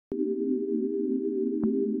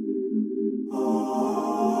All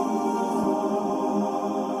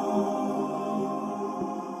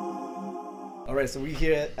right, so we're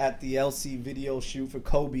here at the Elcee video shoot for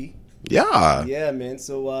Kobe. Yeah. Yeah, man.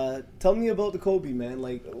 So tell me about the Kobe, man.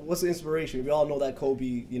 Like, what's the inspiration? We all know that Kobe,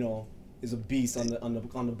 you know, is a beast on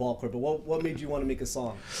the ball court. But what made you want to make a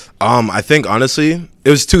song? I think honestly, it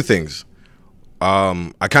was two things.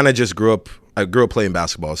 I kind of just grew up. I grew up playing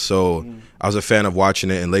basketball, so I was a fan of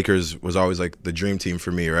watching it. And Lakers was always like the dream team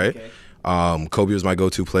for me, right? Okay. Kobe was my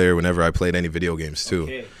go-to player whenever I played any video games too.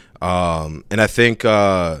 Okay. And I think,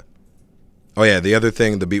 oh yeah, the other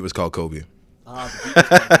thing, the beat was called Kobe. The beat was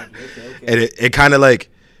called Kobe. Okay. And it kind of like,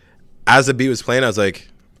 as the beat was playing, I was like,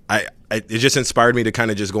 it just inspired me to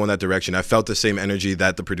kind of just go in that direction. I felt the same energy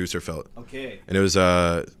that the producer felt. Okay. And it was,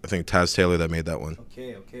 I think, Taz Taylor that made that one.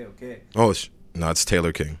 Okay. Oh, no, it's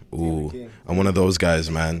Taylor King. Ooh, Taylor King. I'm one of those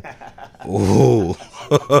guys, man. Ooh.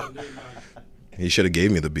 He should have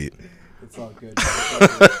gave me the beat. It's all good.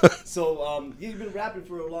 So, you've been rapping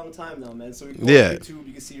for a long time now, man. So you go on YouTube,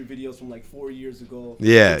 you can see your videos from like 4 years ago.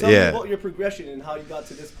 Yeah, so tell me about your progression and how you got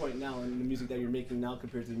to this point now and the music that you're making now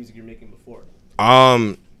compared to the music you're making before.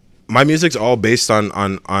 My music's all based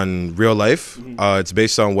on real life. It's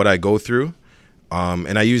based on what I go through.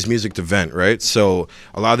 And I use music to vent, right? So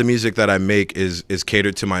a lot of the music that I make is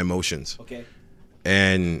catered to my emotions. Okay.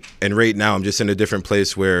 And right now I'm just in a different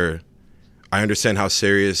place where I understand how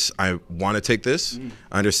serious I want to take this.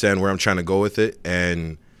 I understand where I'm trying to go with it,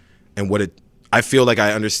 and I feel like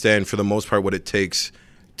I understand for the most part what it takes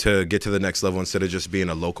to get to the next level instead of just being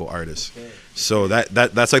a local artist. Okay. So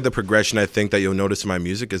that's like the progression I think that you'll notice in my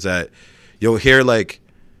music, is that you'll hear like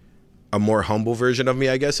a more humble version of me,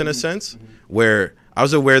 I guess, in a sense, where I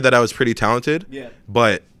was aware that I was pretty talented,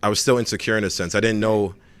 but I was still insecure in a sense. I didn't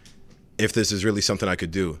know if this is really something I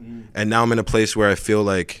could do. And now I'm in a place where I feel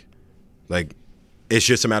like it's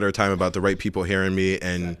just a matter of time about the right people hearing me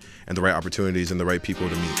and the right opportunities and the right people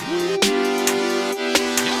to meet.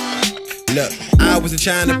 Look, I wasn't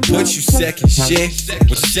trying to put you second shit,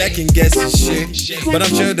 with second guessing shit, but I'm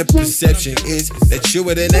sure the perception is that you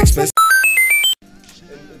were the next best.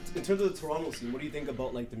 In terms of the Toronto scene, what do you think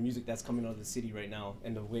about like the music that's coming out of the city right now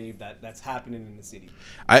and the wave that's happening in the city?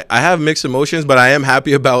 I have mixed emotions, but I am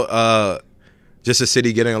happy about just the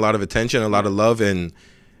city getting a lot of attention, a lot of love, and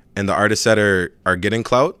the artists that are getting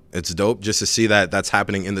clout. It's dope just to see that that's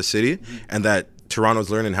happening in the city and that Toronto's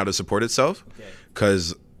learning how to support itself.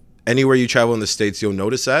 Because anywhere you travel in the States, you'll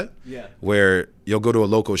notice that, where you'll go to a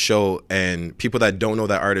local show and people that don't know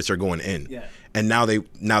that artist are going in, and now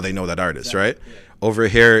they know that artist, right? Over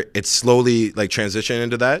here, it's slowly like transitioning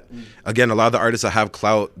into that. Again, a lot of the artists that have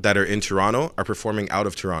clout that are in Toronto are performing out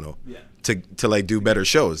of Toronto to like do better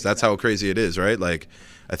shows. That's how crazy it is, right? Like,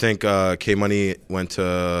 I think K-Money went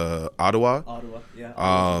to Ottawa.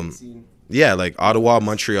 Yeah, like Ottawa,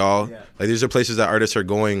 Montreal. Like, these are places that artists are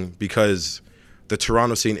going because the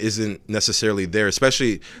Toronto scene isn't necessarily there.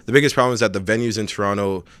 Especially, the biggest problem is that the venues in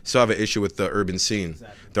Toronto still have an issue with the urban scene.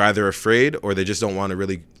 They're either afraid or they just don't want to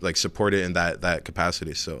really like support it in that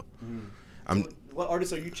capacity. So, what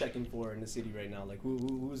artists are you checking for in the city right now? Like,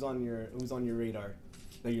 who's on your radar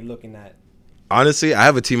that you're looking at? Honestly, I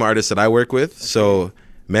have a team of artists that I work with. So,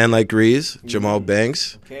 Man Like Grease, Jamal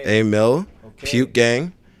Banks, A Mill, Puke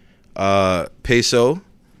Gang, Peso,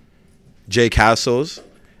 Jay Castles.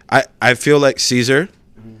 I feel like Caesar,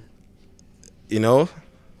 you know,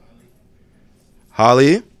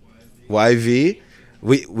 Holly, YV.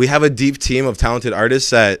 We have a deep team of talented artists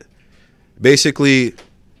that basically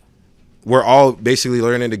we're all basically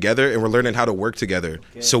learning together, and we're learning how to work together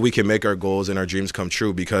so we can make our goals and our dreams come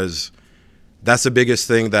true, because that's the biggest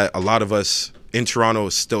thing that a lot of us in Toronto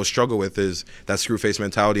still struggle with, is that screw face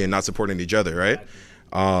mentality and not supporting each other, right?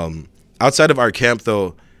 Outside of our camp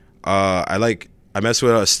though, I mess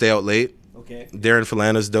with Stay Out Late. Darren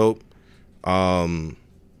Falana's dope. I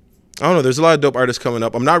don't know. There's a lot of dope artists coming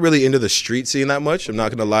up. I'm not really into the street scene that much. I'm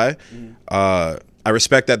not gonna lie. I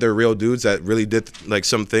respect that they're real dudes that really did like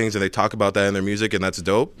some things, and they talk about that in their music, and that's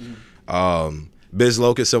dope. Biz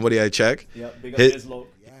Loke is somebody I check. Big up Biz Loke.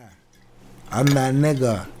 I'm that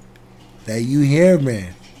nigga that you hear,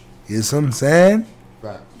 man. You know what I'm saying?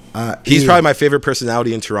 He's probably my favorite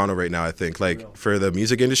personality in Toronto right now, I think. Like, for the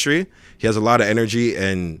music industry, he has a lot of energy,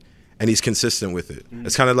 and he's consistent with it.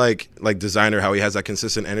 It's kind of like Designer, how he has that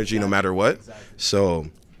consistent energy no matter what. So,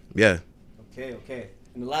 yeah. Okay.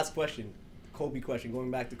 And the last question, Kobe question,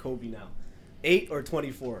 going back to Kobe now. 8 or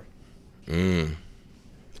 24? 8.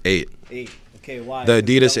 8. Okay, why? The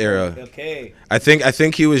Adidas era. Okay. I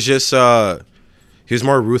think he was just he was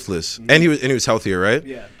more ruthless, and he was healthier, right?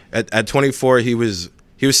 At 24, he was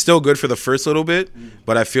He was still good for the first little bit,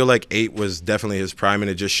 but I feel like 8 was definitely his prime,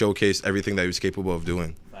 and it just showcased everything that he was capable of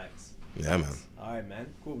doing. Facts. Yeah, man. All right,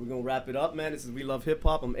 man. Cool. We're gonna wrap it up, man. This is We Love Hip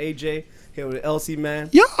Hop. I'm AJ here with Elcee, man.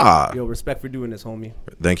 Yeah. Yo, respect for doing this, homie.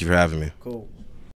 Thank you for having me. Cool.